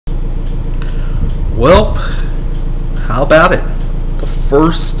Well, how about it? The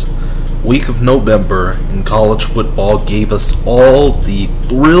first week of November in college football gave us all the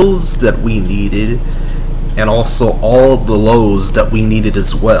thrills that we needed and also all the lows that we needed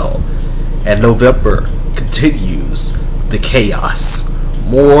as well. And November continues the chaos.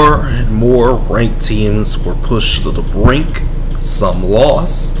 More and more ranked teams were pushed to the brink, some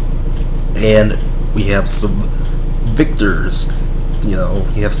lost, and we have some victors. You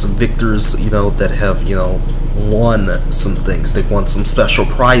have some victors, that have, won some things. They've won some special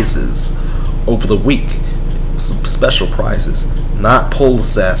prizes over the week. Some special prizes. Not pole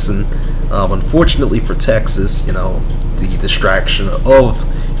assassin. Unfortunately for Texas, the distraction of,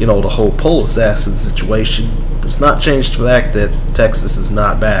 the whole pole assassin situation does not change the fact that Texas is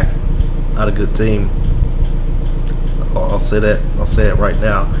not back. Not a good team. I'll say that. I'll say it right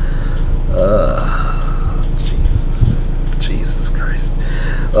now. Jesus Christ.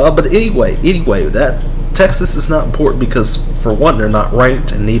 But anyway, that Texas is not important because, for one, they're not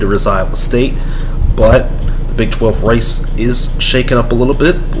ranked, and neither is Iowa State. But the Big 12 race is shaking up a little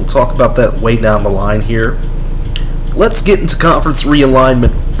bit. We'll talk about that way down the line here. Let's get into conference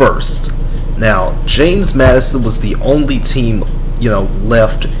realignment first. Now, James Madison was the only team,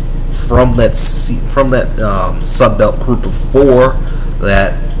 left from that Sun Belt group of four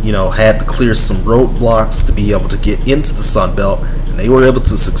that had to clear some roadblocks to be able to get into the Sun Belt, and they were able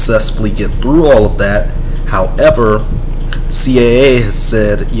to successfully get through all of that. However, CAA has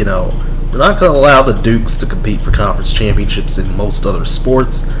said, we're not going to allow the Dukes to compete for conference championships in most other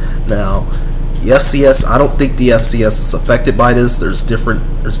sports. Now, the FCS, I don't think the FCS is affected by this. There's different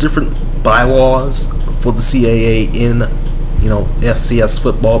bylaws for the CAA in, FCS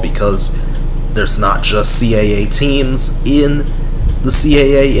football, because there's not just CAA teams in the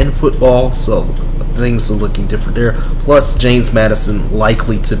CAA in football, so things are looking different there. Plus, James Madison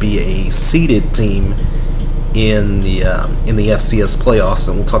likely to be a seeded team in the FCS playoffs,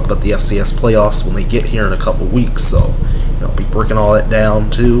 and we'll talk about the FCS playoffs when they get here in a couple weeks. So, I'll be breaking all that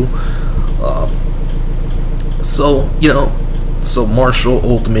down too. So Marshall,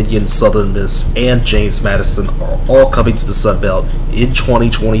 Old Dominion, Southern Miss, and James Madison are all coming to the Sun Belt in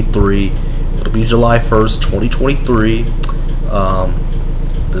 2023. It'll be July 1st, 2023.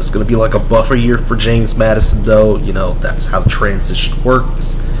 There's going to be like a buffer year for James Madison, though. That's how the transition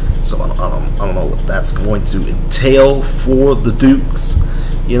works. So I don't know what that's going to entail for the Dukes,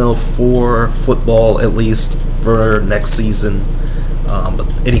 for football, at least for next season.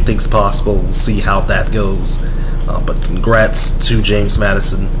 But anything's possible. We'll see how that goes. But congrats to James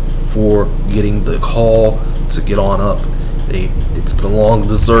Madison for getting the call to get on up. It's been a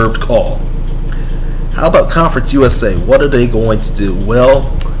long-deserved call. How about Conference USA? What are they going to do?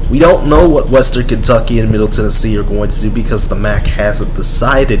 Well, we don't know what Western Kentucky and Middle Tennessee are going to do because the MAC hasn't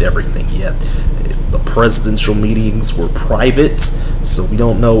decided everything yet. The presidential meetings were private, so we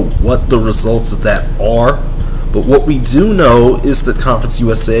don't know what the results of that are. But what we do know is that Conference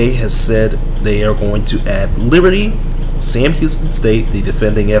USA has said they are going to add Liberty, Sam Houston State, the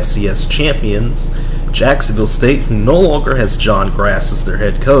defending FCS champions, Jacksonville State, who no longer has John Grass as their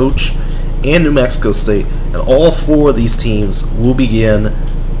head coach, and New Mexico State, and all four of these teams will begin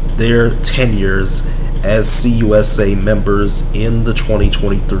their tenures as CUSA members in the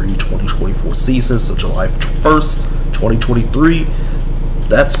 2023-2024 season. So July 1st, 2023,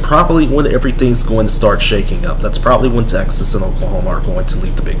 that's probably when everything's going to start shaking up. That's probably when Texas and Oklahoma are going to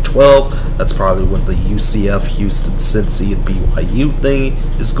leave the Big 12. That's probably when the UCF, Houston, Cincy, and BYU thing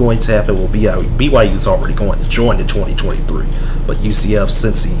is going to happen. Well, BYU's already going to join in 2023. But UCF,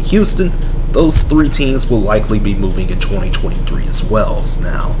 Cincy, and Houston, those three teams will likely be moving in 2023 as well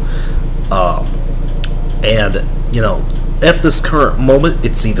now. At this current moment,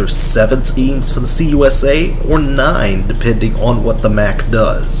 it's either 7 teams for the CUSA or 9, depending on what the MAC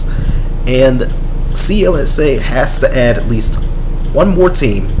does. And CUSA has to add at least one more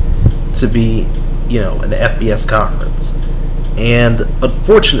team to be, an FBS conference. And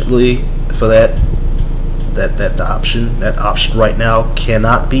unfortunately for that option right now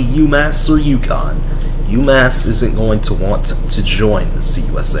cannot be UMass or UConn. UMass isn't going to want to join the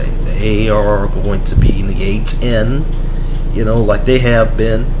CUSA. They are going to be in the A-10, like they have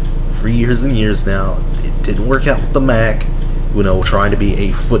been for years and years now. It didn't work out with the MAC, trying to be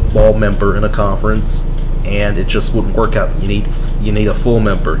a football member in a conference, and it just wouldn't work out. You need a full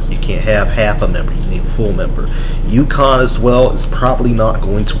member. You can't have half a member. You need a full member. UConn as well is probably not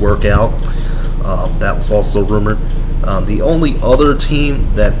going to work out. That was also rumored. The only other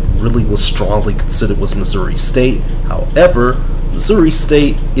team that really was strongly considered was Missouri State. However, Missouri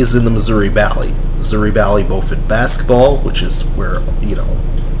State is in the Missouri Valley. Missouri Valley both in basketball, which is where,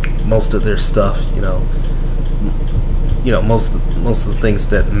 most of their stuff, most of the things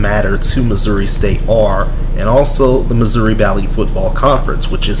that matter to Missouri State are, and also the Missouri Valley Football Conference,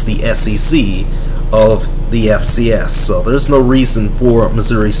 which is the SEC of the FCS. So there's no reason for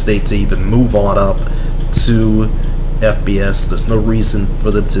Missouri State to even move on up to FBS. There's no reason for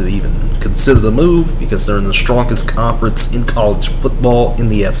them to even consider the move, because they're in the strongest conference in college football in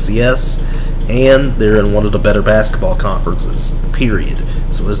the FCS, and they're in one of the better basketball conferences, period.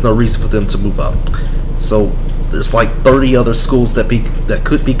 So there's no reason for them to move up. So there's like 30 other schools that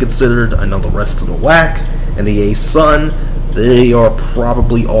could be considered. I know the rest of the WAC and the A-Sun, they are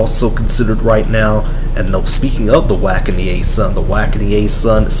probably also considered right now. And no, speaking of the WAC and the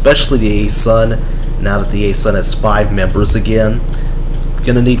A-Sun, especially the A-Sun, now that the A-Sun has 5 members again,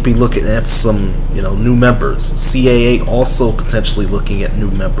 gonna need to be looking at some, new members. CAA also potentially looking at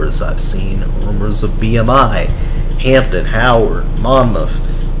new members. I've seen rumors of BMI, Hampton, Howard, Monmouth,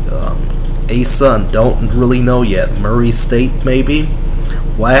 A-Sun, don't really know yet. Murray State, maybe.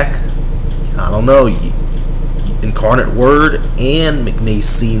 WAC, I don't know. Incarnate Word and McNeese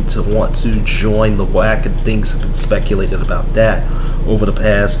seem to want to join the WAC, and things have been speculated about that over the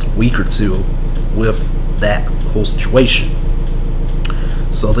past week or two with that whole situation.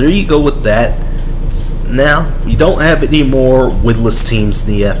 So there you go with that. Now, we don't have any more winless teams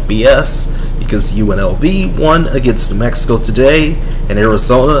in the FBS, because UNLV won against New Mexico today, and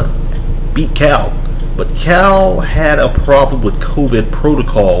Arizona beat Cal. But Cal had a problem with COVID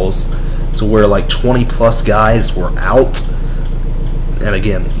protocols to where like 20 plus guys were out. And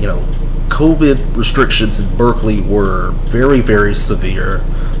again, COVID restrictions in Berkeley were very, very severe,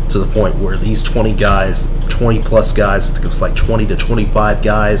 to the point where these 20 plus guys, I think it was like 20 to 25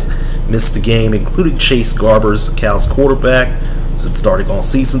 guys, missed the game, including Chase Garbers, Cal's quarterback, since starting all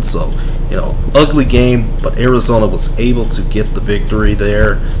season. So, ugly game, but Arizona was able to get the victory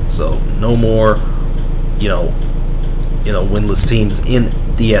there. So no more, winless teams in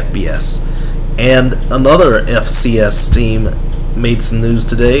the FBS. And another FCS team made some news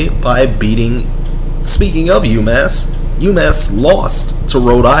today by beating, speaking of UMass lost to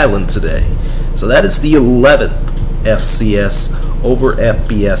Rhode Island today. So that is the 11th FCS over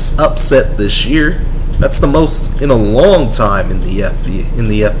FBS upset this year. That's the most in a long time in the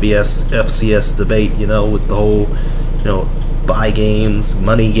FCS debate, with the whole, buy games,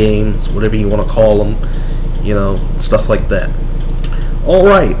 money games, whatever you want to call them, stuff like that.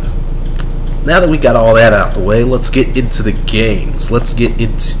 Alright, now that we got all that out the way, let's get into the games. Let's get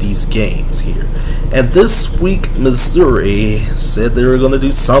into these games here. And this week, Missouri said they were going to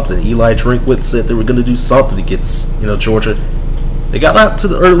do something. Eli Drinkwitz said they were going to do something against, Georgia. They got out to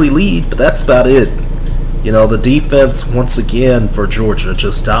the early lead, but that's about it. The defense, once again, for Georgia,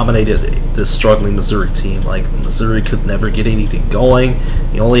 just dominated this struggling Missouri team. Like, Missouri could never get anything going.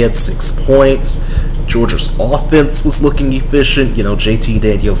 He only had 6 points. Georgia's offense was looking efficient. JT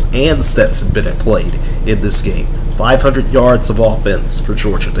Daniels and Stetson Bennett played in this game. 500 yards of offense for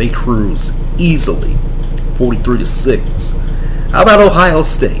Georgia. They cruise easily, 43-6. How about Ohio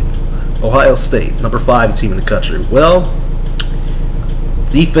State? Ohio State, number 5 team in the country. Well,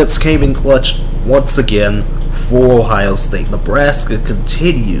 defense came in clutch once again for Ohio State. Nebraska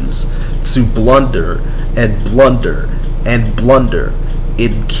continues to blunder and blunder and blunder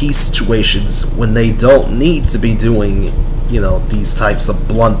in key situations when they don't need to be doing, these types of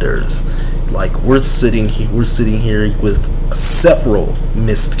blunders. Like, we're sitting here with several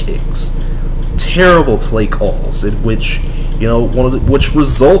missed kicks, terrible play calls in which, which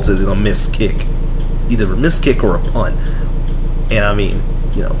resulted in a missed kick, either a missed kick or a punt. And I mean,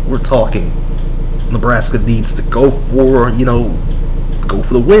 we're talking Nebraska needs to go for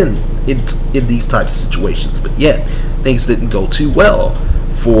the win in these types of situations. But yet, things didn't go too well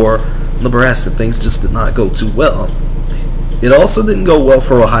for Nebraska. Things just did not go too well. It also didn't go well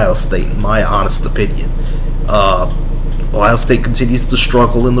for Ohio State, in my honest opinion. Ohio State continues to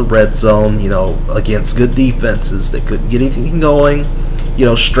struggle in the red zone, against good defenses. They couldn't get anything going.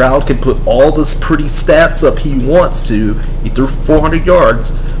 Stroud can put all this pretty stats up he wants to. He threw 400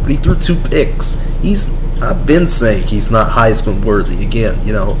 yards, but he threw 2 picks. I've been saying he's not Heisman worthy. Again,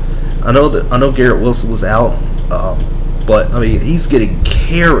 I know Garrett Wilson was out, but I mean, he's getting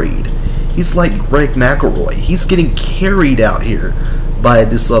carried. He's like Greg McElroy. He's getting carried out here by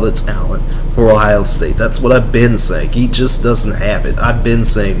this other talent for Ohio State. That's what I've been saying. He just doesn't have it. I've been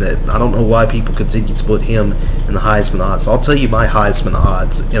saying that. I don't know why people continue to put him in the Heisman odds. I'll tell you my Heisman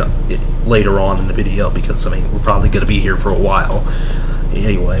odds later on in the video, because I mean, we're probably going to be here for a while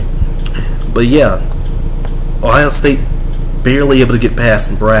anyway. But yeah, Ohio State barely able to get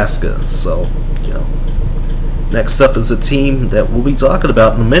past Nebraska, so Next up is a team that we'll be talking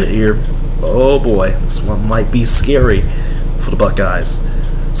about in a minute here. Oh boy, this one might be scary for the Buckeyes.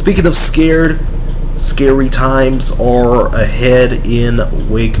 Speaking of scared, scary times are ahead in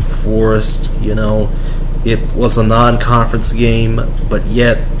Wake Forest. You know, it was a non-conference game, but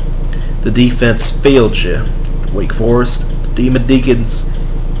yet the defense failed you. Wake Forest, the Demon Deacons.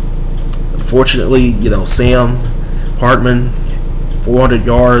 Unfortunately, you know, Sam Hartman, 400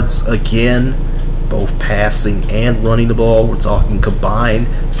 yards again, both passing and running the ball. We're talking combined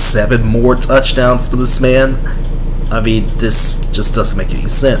 7 more touchdowns for this man. I mean, this just doesn't make any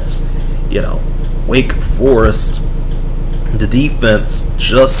sense. You know, Wake Forest, the defense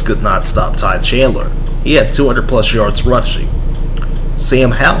just could not stop Ty Chandler. He had 200 plus yards rushing.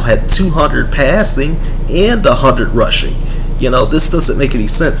 Sam Howell had 200 passing and 100 rushing. You know, this doesn't make any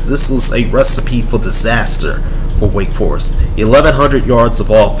sense. This was a recipe for disaster for Wake Forest. 1,100 yards of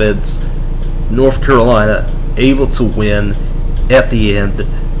offense. North Carolina able to win at the end.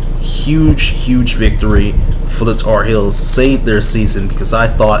 Huge victory for the Tar Heels. Saved their season, because I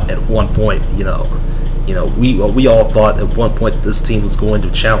thought at one point, we all thought at one point this team was going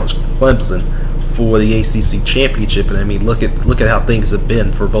to challenge Clemson for the ACC championship. And I mean, look at how things have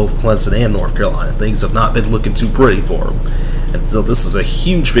been for both Clemson and North Carolina. Things have not been looking too pretty for them. And so this is a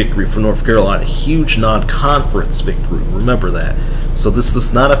huge victory for North Carolina, huge non-conference victory. Remember that. So this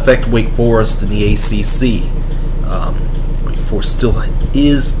does not affect Wake Forest in the ACC. Wake Forest still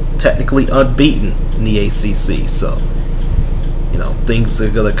is technically unbeaten in the ACC. So, you know, things are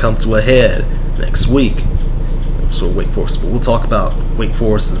going to come to a head next week. So Wake Forest, but we'll talk about Wake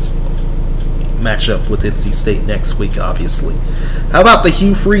Forest's matchup with NC State next week, obviously. How about the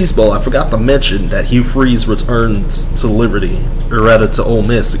Hugh Freeze Bowl? I forgot to mention that Hugh Freeze returns to Liberty, or rather to Ole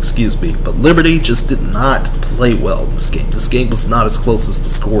Miss, excuse me. But Liberty just did not play well in this game. This game was not as close as the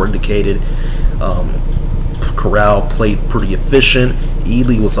score indicated. Corral played pretty efficient.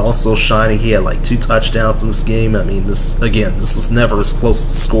 Ely was also shining. He had like 2 touchdowns in this game. I mean, this was never as close as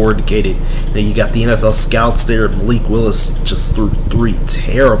the score indicated. You know, you got the NFL scouts there. Malik Willis just threw 3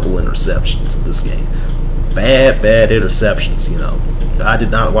 terrible interceptions in this game. Bad interceptions, you know. I did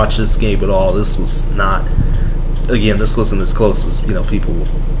not watch this game at all. This was not, again, this wasn't as close as, you know, people,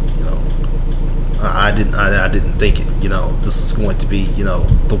 you know, I didn't think it, you know, this is going to be, you know,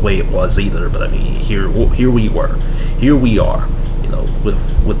 the way it was either. But I mean, here we are, you know,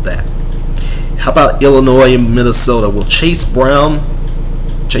 with that. How about Illinois and Minnesota? Well, Chase Brown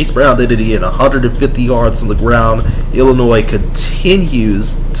did it again, 150 yards on the ground. Illinois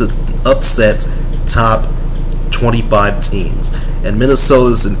continues to upset top 25 teams, and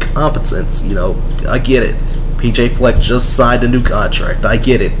Minnesota's incompetence, you know, I get it. PJ Fleck just signed a new contract. I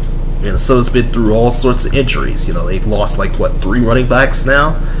get it. Minnesota's been through all sorts of injuries. You know, they've lost like, what, 3 running backs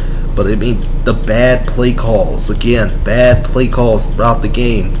now? But I mean, the bad play calls, again, bad play calls throughout the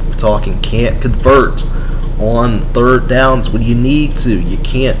game. We're talking can't convert on 3rd downs when you need to. You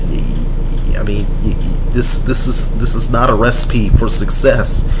can't. I mean, this is not a recipe for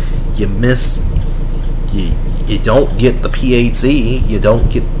success. You miss. You don't get the PAT. You don't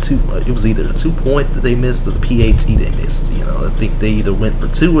get 2. It was either the 2-point that they missed or the PAT they missed. You know, I think they either went for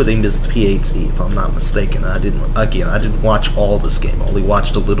 2 or they missed the PAT, if I'm not mistaken. I didn't watch all this game. I only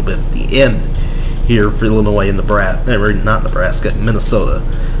watched a little bit at the end here for Illinois and Minnesota.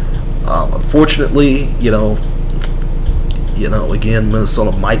 Unfortunately, you know, again,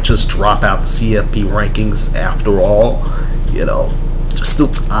 Minnesota might just drop out the CFP rankings after all. You know, they're still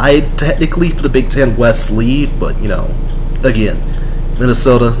tied technically for the Big Ten West lead, but, you know, again,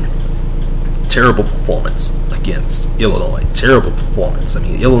 Minnesota, terrible performance against Illinois. Terrible performance. I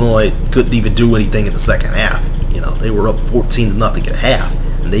mean, Illinois couldn't even do anything in the second half. You know, they were up 14-0 at half,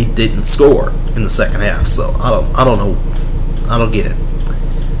 and they didn't score in the second half. So I don't know. I don't get it.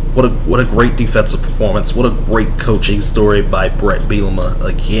 What a great defensive performance. What a great coaching story by Brett Bielema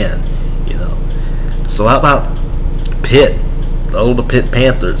again. You know. So how about Pitt? The Pitt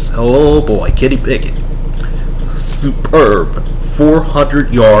Panthers. Oh boy, Kenny Pickett. Superb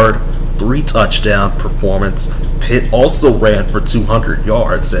 400-yard, 3-touchdown performance. Pitt also ran for 200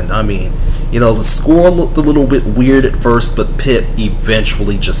 yards, and I mean, you know, the score looked a little bit weird at first, but Pitt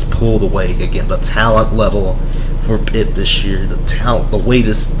eventually just pulled away. Again, the talent level for Pitt this year, the way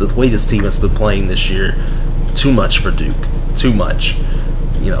this team has been playing this year, too much for Duke, too much.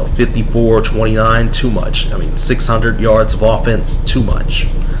 You know, 54-29, too much. I mean, 600 yards of offense, too much.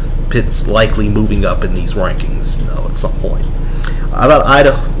 Pitt's likely moving up in these rankings, you know, at some point. How about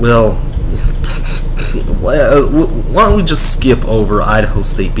Idaho? Well, why don't we just skip over Idaho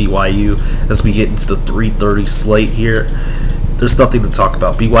State BYU as we get into the 3:30 slate here? There's nothing to talk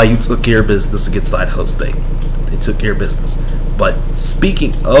about. BYU took care of business against Idaho State. They took care of business. But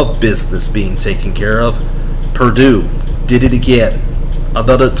speaking of business being taken care of, Purdue did it again.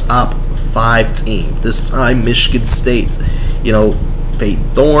 Another top 5 team. This time Michigan State, Peyton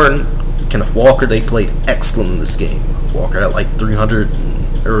Thorne, Kenneth Walker, they played excellent in this game. Walker had like 300,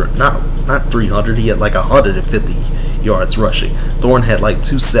 or not 300, he had like 150 yards rushing. Thorne had like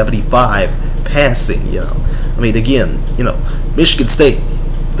 275 passing, I mean, again, Michigan State,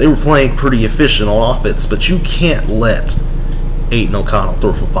 they were playing pretty efficient on offense, but you can't let Aiden O'Connell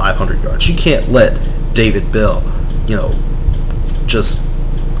throw for 500 yards. You can't let David Bell, just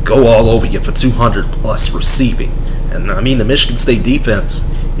go all over you for 200 plus receiving. And I mean, the Michigan State defense,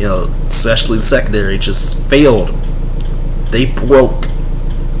 especially the secondary, just failed. They broke.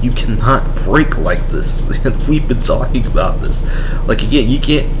 You cannot break like this. We've been talking about this. Like, again, you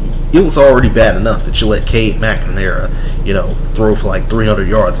can't. It was already bad enough that you let Cade McNamara, throw for like 300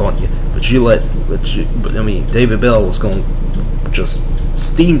 yards on you. But David Bell was going to just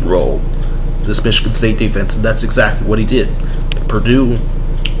steamroll this Michigan State defense, and that's exactly what he did. Purdue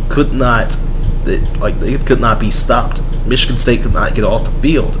could not, they could not be stopped. Michigan State could not get off the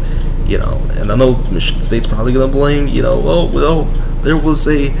field, And I know Michigan State's probably going to blame, there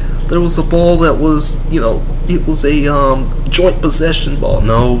was a ball that was, it was a joint possession ball.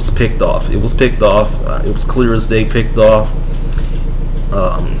 No, it was picked off. It was picked off. It was clear as day picked off.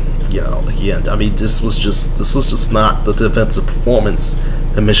 Again, I mean, this was just not the defensive performance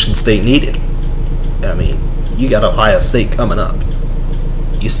that Michigan State needed. I mean, you got Ohio State coming up.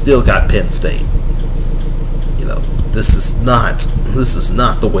 You still got Penn State. This is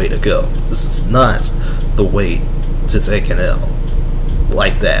not the way to go. This is not the way to take an L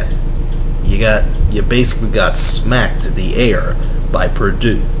like that. You basically got smacked in the air by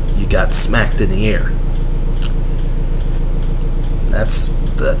Purdue. You got smacked in the air.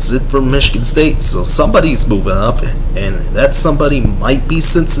 That's it for Michigan State. So somebody's moving up, and that somebody might be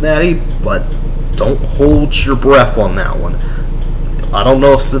Cincinnati, but don't hold your breath on that one. I don't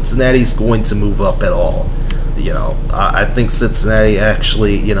know if Cincinnati's going to move up at all. I think Cincinnati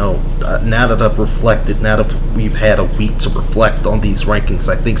actually, now that I've reflected, now that we've had a week to reflect on these rankings,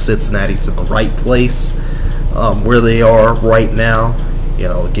 I think Cincinnati's in the right place where they are right now.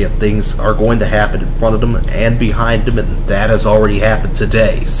 Again, things are going to happen in front of them and behind them, and that has already happened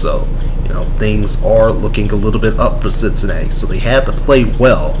today. So, things are looking a little bit up for Cincinnati. So they had to play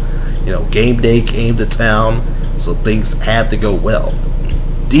well. Game day came to town, so things had to go well.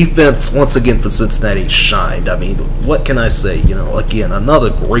 Defense, once again, for Cincinnati shined. I mean, what can I say? Again, another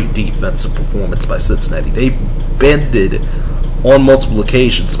great defensive performance by Cincinnati. They bended on multiple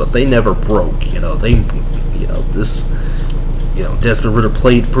occasions, but they never broke. Desmond Ritter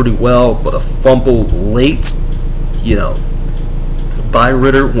played pretty well, but a fumble late, by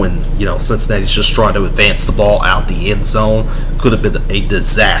Ritter when, Cincinnati's just trying to advance the ball out the end zone could have been a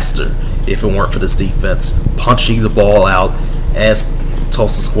disaster if it weren't for this defense punching the ball out as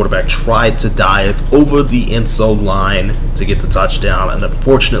Tulsa's quarterback tried to dive over the end zone line to get the touchdown. And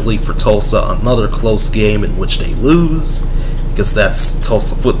unfortunately for Tulsa, another close game in which they lose, because that's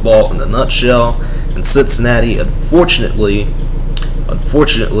Tulsa football in a nutshell. And Cincinnati, unfortunately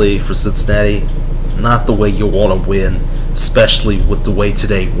for Cincinnati, not the way you want to win, especially with the way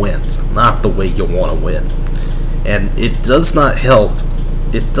today went. Not the way you want to win. And it does not help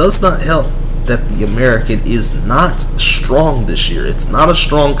that the American is not strong this year. It's not a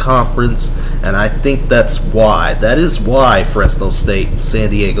strong conference, and I think that is why Fresno State and San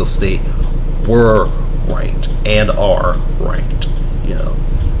Diego State were ranked and are ranked.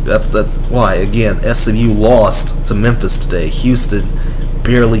 That's why, again, SMU lost to Memphis today. Houston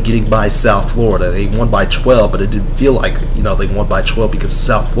barely getting by South Florida. They won by 12, but it didn't feel like they won by 12 because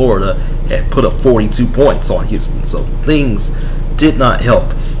South Florida had put up 42 points on Houston. So things did not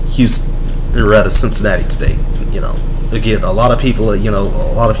help Houston, or rather Cincinnati today. Again, a lot of people are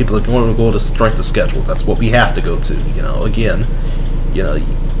going to go to strength of schedule. That's what we have to go to. Again,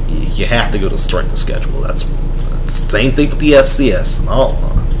 you have to go to strength of schedule. That's the same thing with the FCS.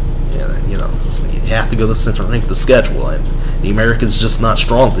 You have to go to strength of schedule, and the Americans just not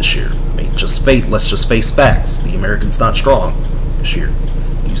strong this year. I mean, let's just face facts. The Americans not strong this year.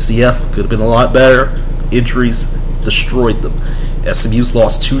 UCF could have been a lot better. Injuries destroyed them. SMU's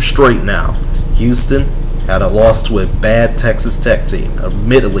lost 2 straight now. Houston had a loss to a bad Texas Tech team.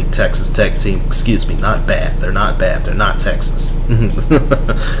 Admittedly, Texas Tech team, excuse me, not bad. They're not bad. They're not Texas.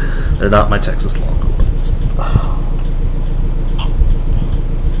 They're not my Texas Longhorns.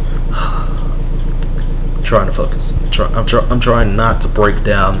 I'm trying to focus. I'm trying not to break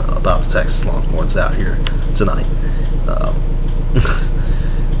down about the Texas Longhorns out here tonight.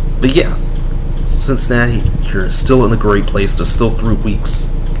 But yeah, Cincinnati, you're still in a great place. There's still 3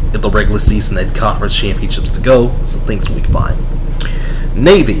 weeks in the regular season and conference championships to go, so things will be fine.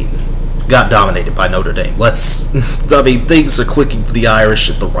 Navy got dominated by Notre Dame. Things are clicking for the Irish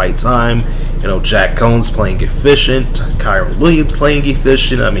at the right time. Jack Cohn's playing efficient, Kyron Williams playing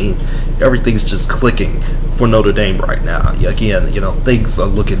efficient. Everything's just clicking for Notre Dame right now. Again, things are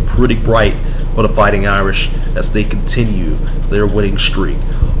looking pretty bright for the Fighting Irish as they continue their winning streak.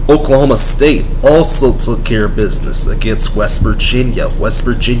 Oklahoma State also took care of business against West Virginia. West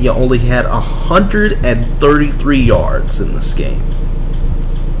Virginia only had 133 yards in this game.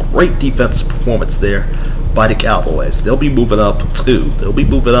 Great defensive performance there by the Cowboys. They'll be moving up too. They'll be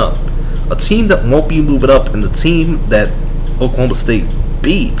moving up. A team that won't be moving up, and the team that Oklahoma State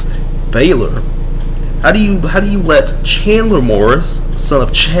beat, Baylor. How do you let Chandler Morris, son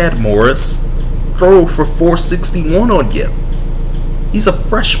of Chad Morris, throw for 461 on you? He's a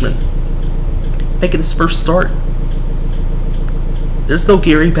freshman making his first start. There's no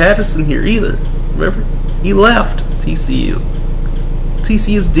Gary Patterson here either. Remember? He left TCU.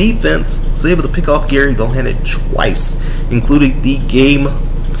 TCU's defense was able to pick off Gary Bohannon twice, including the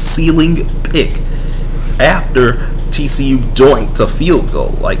game-sealing pick after TCU doinked a field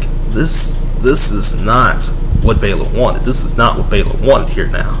goal. This is not what Baylor wanted. This is not what Baylor wanted here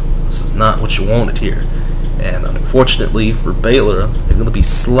now. This is not what you wanted here. And unfortunately for Baylor, they're going to be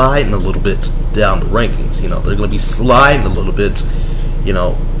sliding a little bit down the rankings. They're going to be sliding a little bit,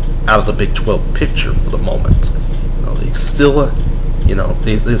 out of the Big 12 picture for the moment. They still,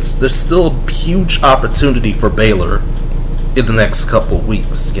 there's still a huge opportunity for Baylor in the next couple of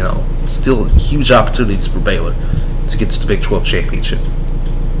weeks. Still huge opportunities for Baylor to get to the Big 12 championship.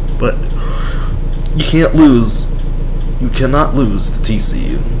 But you can't lose. You cannot lose to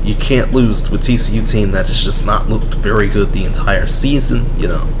TCU. You can't lose to a TCU team that has just not looked very good the entire season.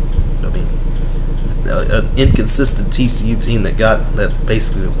 An inconsistent TCU team that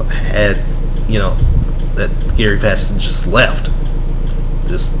basically had, that Gary Patterson just left.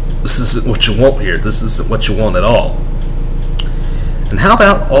 This isn't what you want here. This isn't what you want at all. And how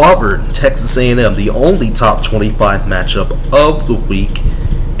about Auburn, Texas A&M, the only top 25 matchup of the week?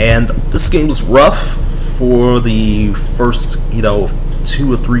 And this game was rough for the first,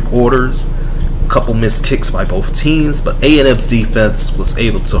 2 or 3 quarters. A couple missed kicks by both teams, but A&M's defense was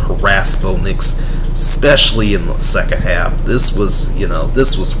able to harass Bo Nix, especially in the second half. This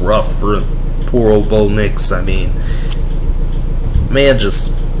was rough for poor old Bo Nix. Man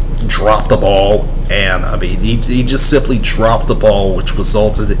just dropped the ball, and he just simply dropped the ball, which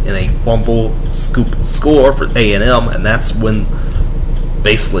resulted in a fumble score for A&M, and that's when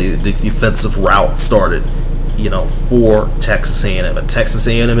basically the defensive route started, for Texas A&M. And Texas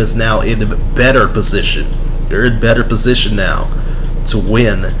A&M is now in a better position. They're in better position now to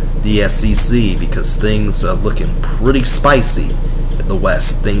win the SEC because things are looking pretty spicy in the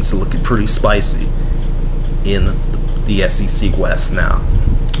West. Things are looking pretty spicy in the SEC West now.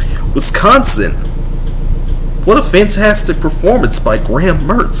 Wisconsin, what a fantastic performance by Graham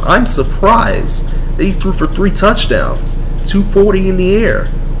Mertz. I'm surprised that he threw for 3 touchdowns, 240 in the air.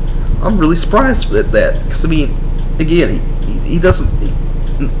 I'm really surprised at that because again, he doesn't.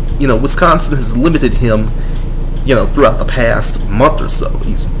 Wisconsin has limited him, throughout the past month or so.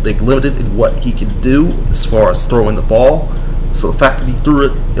 They've limited in what he can do as far as throwing the ball. So the fact that he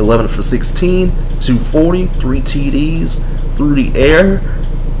threw it 11 for 16, 240, 3 TDs through the air,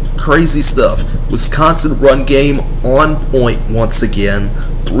 crazy stuff. Wisconsin run game on point once again,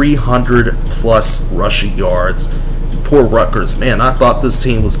 300 plus rushing yards. Poor Rutgers, man, I thought this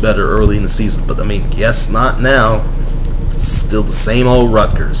team was better early in the season, but guess not now. Still the same old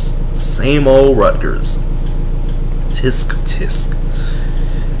Rutgers. Same old Rutgers. Tisk, tisk.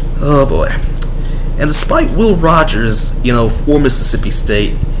 Oh boy. And despite Will Rogers, for Mississippi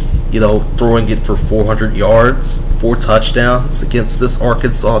State, throwing it for 400 yards, 4 touchdowns against this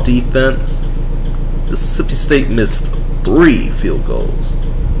Arkansas defense, Mississippi State missed 3 field goals.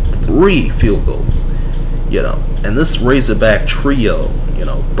 3 field goals. And this Razorback trio,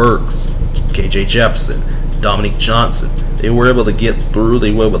 Burks, KJ Jefferson, Dominique Johnson, they were able to get through.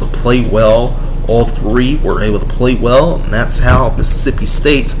 They were able to play well. All 3 were able to play well, and that's how Mississippi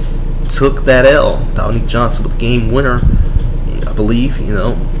State took that L. Dominique Johnson with the game winner, I believe,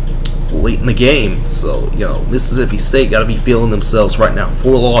 late in the game. So, Mississippi State got to be feeling themselves right now.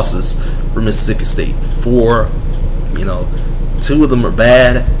 4 losses for Mississippi State. 4, 2 of them are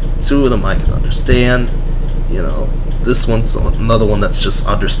bad. 2 of them I can understand. This one's another one that's just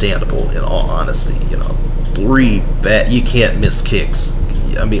understandable, in all honesty. 3 bad. You can't miss kicks.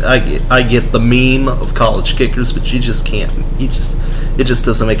 I mean, I get the meme of college kickers, but you just can't. It just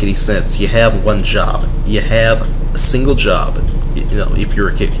doesn't make any sense. You have one job. You have a single job. You know, if you're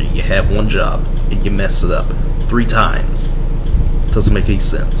a kicker, you have one job, and you mess it up 3 times. Doesn't make any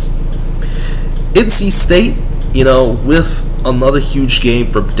sense. NC State, you know, with another huge game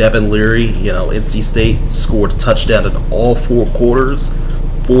from Devin Leary. You know, NC State scored a touchdown in all 4 quarters.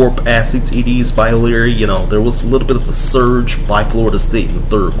 4 passing TDs by Leary. You know, there was a little bit of a surge by Florida State in the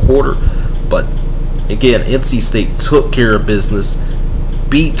 3rd quarter, but again, NC State took care of business,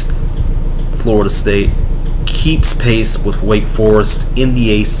 beat Florida State, keeps pace with Wake Forest in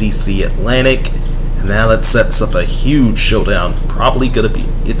the ACC Atlantic, and now that sets up a huge showdown.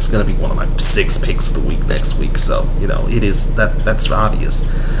 It's gonna be one of my 6 picks of the week next week. So you know, that's obvious.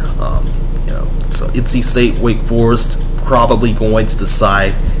 You know, so NC State, Wake Forest, probably going to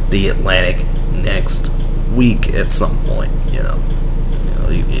decide the Atlantic next week at some point. You know,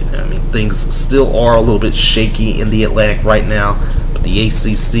 I mean, things still are a little bit shaky in the Atlantic right now, but the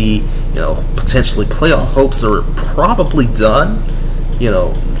ACC, you know, potentially playoff hopes are probably done. You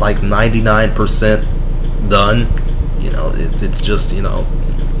know, like 99% done. You know, it's just, you know,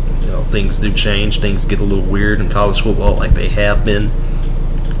 things do change. Things get a little weird in college football, like they have been.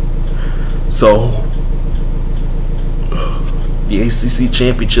 So the ACC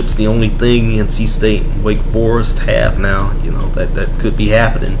championship's the only thing NC State and Wake Forest have now. You know, that could be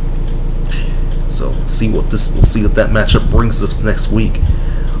happening. So we'll see what that matchup brings us next week.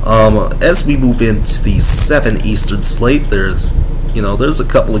 As we move into the 7 Eastern slate, there's a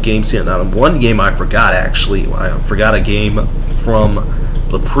couple of games here. Now, one game I forgot, actually. I forgot a game from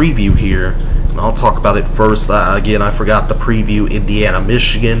the preview here, and I'll talk about it first. Again, I forgot the preview. Indiana,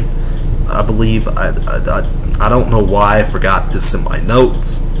 Michigan, I believe. I don't know why I forgot this in my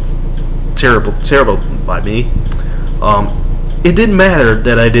notes. It's terrible by me. It didn't matter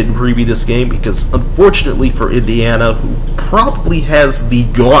that I didn't preview this game, because unfortunately for Indiana, who probably has the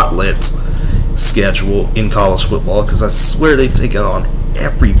gauntlet schedule in college football, because I swear they've taken on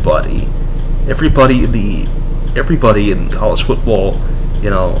everybody in college football,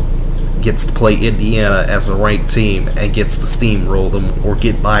 you know, gets to play Indiana as a ranked team and gets to steamroll them or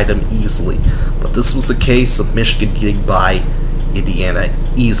get by them easily. But this was a case of Michigan getting by Indiana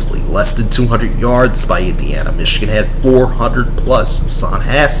easily. Less than 200 yards by Indiana. Michigan had 400 plus. Son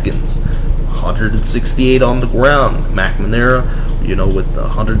Haskins, 168 on the ground. McNamara, you know, with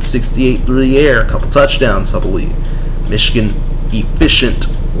 168 through the air, a couple touchdowns, I believe. Michigan efficient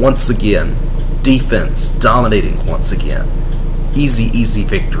once again. Defense dominating once again. Easy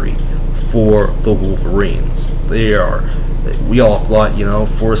victory for the Wolverines. We all thought, you know,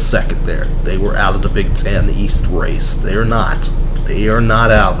 for a second there, they were out of the Big Ten East race. They are not. They are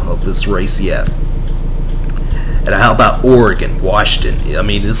not out of this race yet. And how about Oregon, Washington? I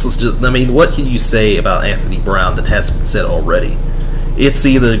mean, what can you say about Anthony Brown that hasn't been said already? It's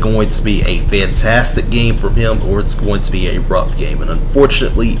either going to be a fantastic game from him, or it's going to be a rough game. And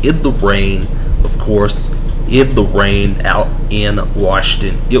unfortunately, in the rain, of course, out in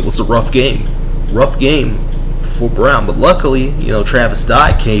Washington, it was a rough game. Rough game for Brown. But luckily, you know, Travis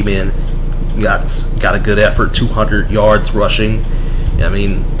Dye came in, got a good effort, 200 yards rushing. I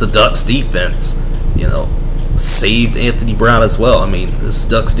mean, the Ducks defense, you know, saved Anthony Brown as well. I mean, this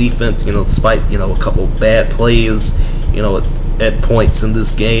Ducks defense, you know, despite, you know, a couple bad plays, you know, at points in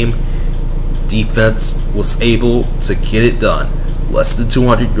this game, defense was able to get it done. Less than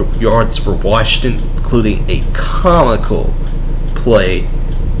 200 yards for Washington, including a comical play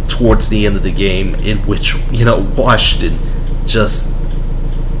towards the end of the game in which, you know, Washington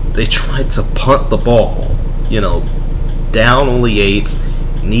they tried to punt the ball, you know, down only 8,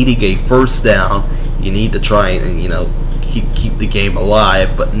 needing a first down. You need to try and, you know, keep the game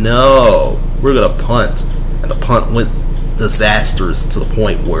alive, but no, we're going to punt. And the punt went disastrous to the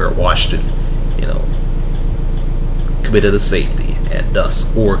point where Washington, you know, committed a safety, and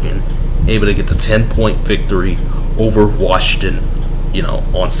thus Oregon able to get the 10-point victory over Washington, you know,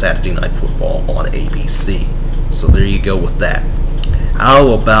 on Saturday Night Football on ABC. So there you go with that. How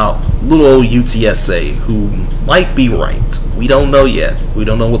about little old UTSA, who might be ranked? We don't know yet. We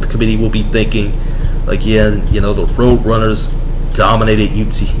don't know what the committee will be thinking. Again, you know, the Roadrunners dominated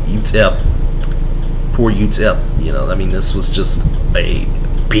UTEP. Poor UTEP. You know, I mean, this was just a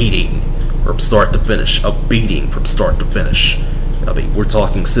beating from start to finish. A beating from start to finish. I mean, we're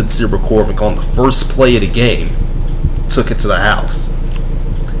talking Sincere McCormick on the first play of the game took it to the house.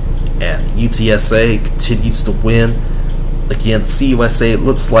 And UTSA continues to win. Again, CUSA, it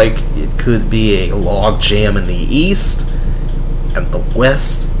looks like it could be a log jam in the East. And the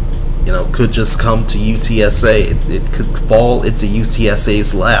West, could just come to UTSA. It could fall into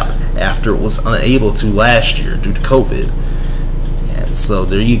UTSA's lap after it was unable to last year due to COVID. And so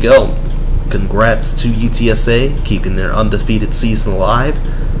there you go. Congrats to UTSA keeping their undefeated season alive.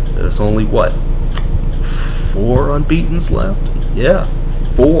 There's only, what, 4 unbeatens left? Yeah,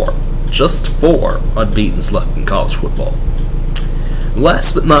 4. Just 4 unbeatens left in college football.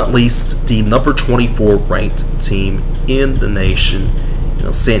 Last but not least, the number 24 ranked team in the nation,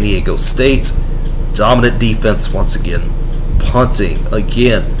 San Diego State. Dominant defense once again. Punting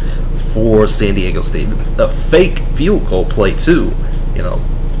again for San Diego State. A fake field goal play too.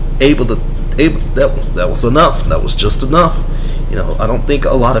 That was enough. That was just enough. I don't think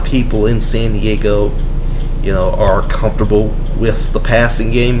a lot of people in San Diego, are comfortable with the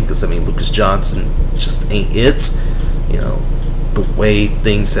passing game because Lucas Johnson just ain't it. The way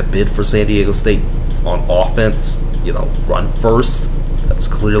things have been for San Diego State on offense, run first. That's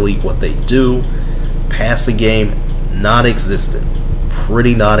clearly what they do. Passing game, non-existent.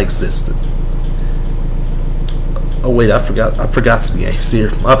 Pretty non-existent. Oh wait, I forgot some games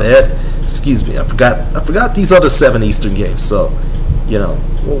here. My bad. Excuse me. I forgot these other 7 Eastern games. So,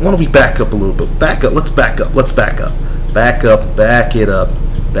 why don't we back up a little bit? Back up. Let's back up. Back up. Back it up.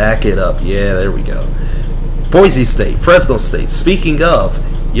 Yeah, there we go. Boise State, Fresno State. Speaking of,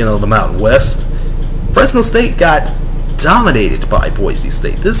 the Mountain West, Fresno State got dominated by Boise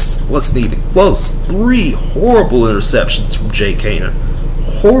State. This wasn't even close. 3 horrible interceptions from Jay Kaner.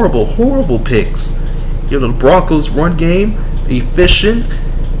 Horrible picks. The Broncos' run game, efficient.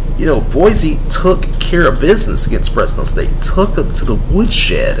 Boise took care of business against Fresno State. Took them to the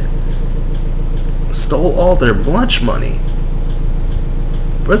woodshed. Stole all their lunch money.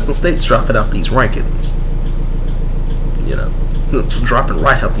 Fresno State's dropping out these rankings. Dropping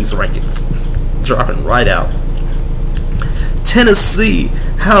right out these rankings. Dropping right out. Tennessee.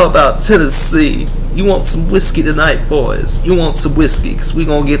 How about Tennessee? You want some whiskey tonight, boys? You want some whiskey? Because we're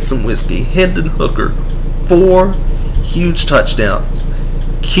going to get some whiskey. Hendon Hooker. 4 huge touchdowns.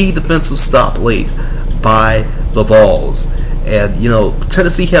 Key defensive stop late by the Vols. And,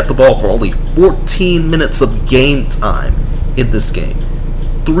 Tennessee had the ball for only 14 minutes of game time in this game.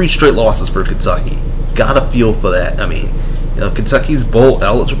 3 straight losses for Kentucky. Got a feel for that. Kentucky's bowl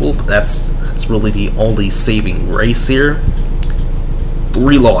eligible, but that's really the only saving grace here.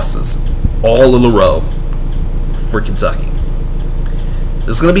 3 losses, all in a row for Kentucky.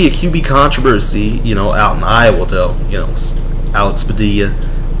 There's going to be a QB controversy, out in Iowa, though. Alex Padilla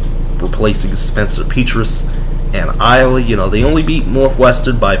replacing Spencer Petras, and Iowa, they only beat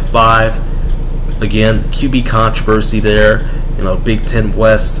Northwestern by 5. Again, QB controversy there. Big Ten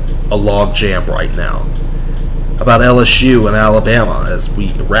West, a log jam right now. About LSU and Alabama as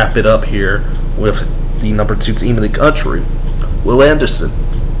we wrap it up here with the number 2 team in the country. Will Anderson.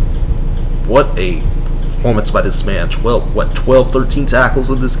 What a performance by this man. 12, 13 tackles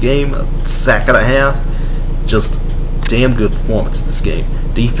in this game, a sack and a half. Just damn good performance in this game.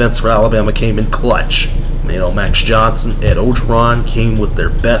 Defense for Alabama came in clutch. Max Johnson, Ed Orgeron came with their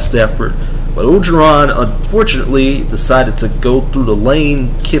best effort. But Orgeron, unfortunately, decided to go through the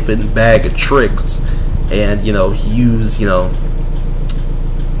Lane Kiffin bag of tricks and, use,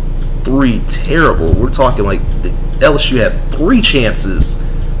 3 terrible. We're talking like LSU had 3 chances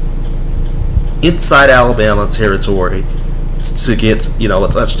inside Alabama territory to get, a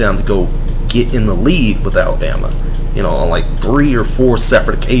touchdown to go get in the lead with Alabama. On like 3 or 4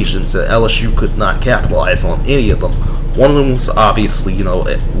 separate occasions that LSU could not capitalize on any of them. One of them was obviously,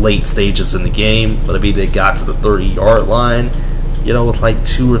 at late stages in the game, but they got to the 30-yard line, with like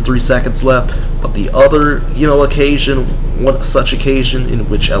 2 or 3 seconds left. But the other, occasion, one such occasion in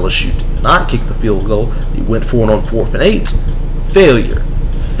which LSU did not kick the field goal, they went for it on 4th and 8. Failure.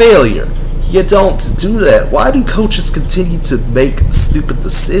 You don't do that. Why do coaches continue to make stupid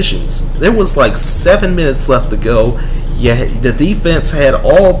decisions? There was like 7 minutes left to go. Yeah, the defense had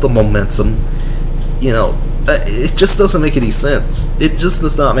all the momentum. It just doesn't make any sense. It just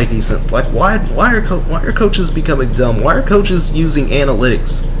does not make any sense. Like, why are coaches becoming dumb? Why are coaches using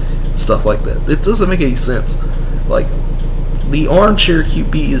analytics, stuff like that? It doesn't make any sense. Like, the armchair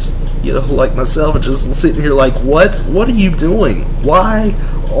QBs, like myself, are just sitting here like, what? What are you doing? Why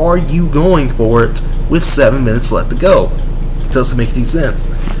are you going for it with 7 minutes left to go? It doesn't make any sense.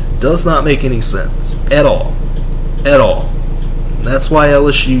 Does not make any sense at all. That's why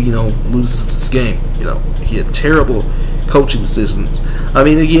LSU, loses this game. He had terrible coaching decisions.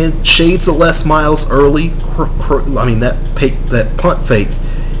 Again, shades of Les Miles early. That punt fake,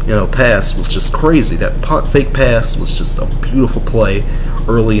 pass was just crazy. That punt fake pass was just a beautiful play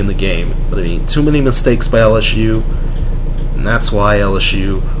early in the game. But too many mistakes by LSU. and that's why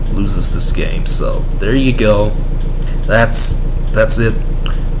LSU loses this game. So there you go. That's it.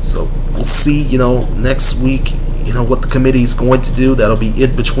 So we'll see, next week, what the committee is going to do. That'll be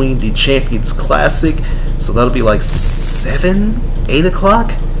in between the Champions Classic. So that'll be like 7, 8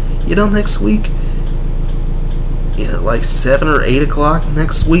 o'clock, next week. Yeah, like 7 or 8 o'clock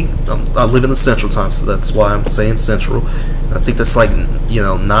next week. I live in the Central Time, so that's why I'm saying Central. I think that's like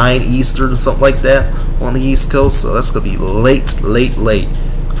 9 Eastern or something like that on the East Coast. So that's gonna be late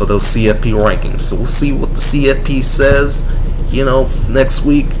for those CFP rankings. So we'll see what the CFP says, next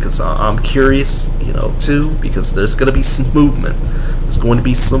week, because I'm curious, too, because there's gonna be some movement. There's going to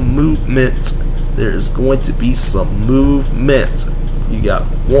be some movement. There is going to be some movement. You got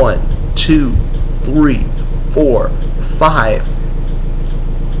 1, 2, 3, 4, 5,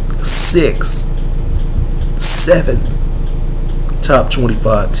 6, 7 top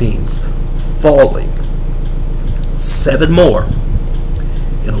 25 teams falling. 7 more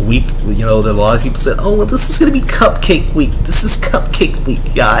in a week. That a lot of people said, oh, this is going to be cupcake week. This is cupcake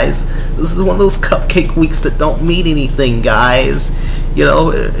week, guys. This is one of those cupcake weeks that don't mean anything, guys.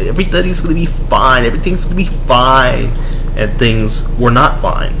 Everything's going to be fine. Everything's going to be fine. And things were not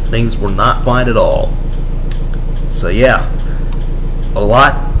fine. Things were not fine at all. So yeah, a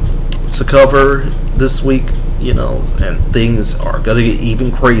lot to cover this week, and things are going to get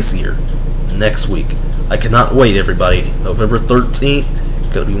even crazier next week. I cannot wait, everybody. November 13th,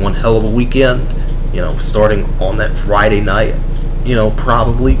 going to be one hell of a weekend, starting on that Friday night,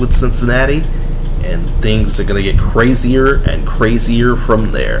 probably with Cincinnati, and things are going to get crazier and crazier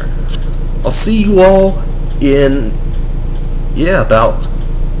from there. I'll see you all in, about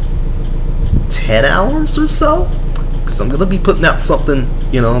 10 hours or so, because I'm going to be putting out something,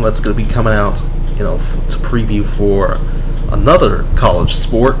 that's going to be coming out, to preview for another college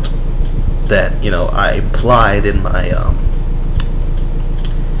sport that, I applied in my,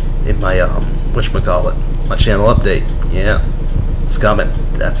 whatchamacallit, my channel update. Yeah, it's coming.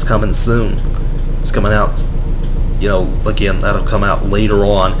 That's coming soon. It's coming out, again, that'll come out later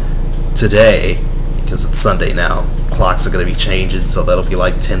on today, because it's Sunday now. Clocks are going to be changing, so that'll be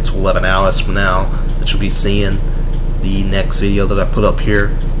like 10 to 11 hours from now that you'll be seeing the next video that I put up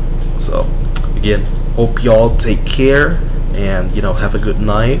here. So again, hope y'all take care, and have a good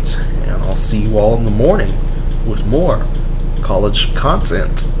night, and I'll see you all in the morning with more college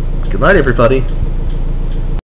content. Good night, everybody.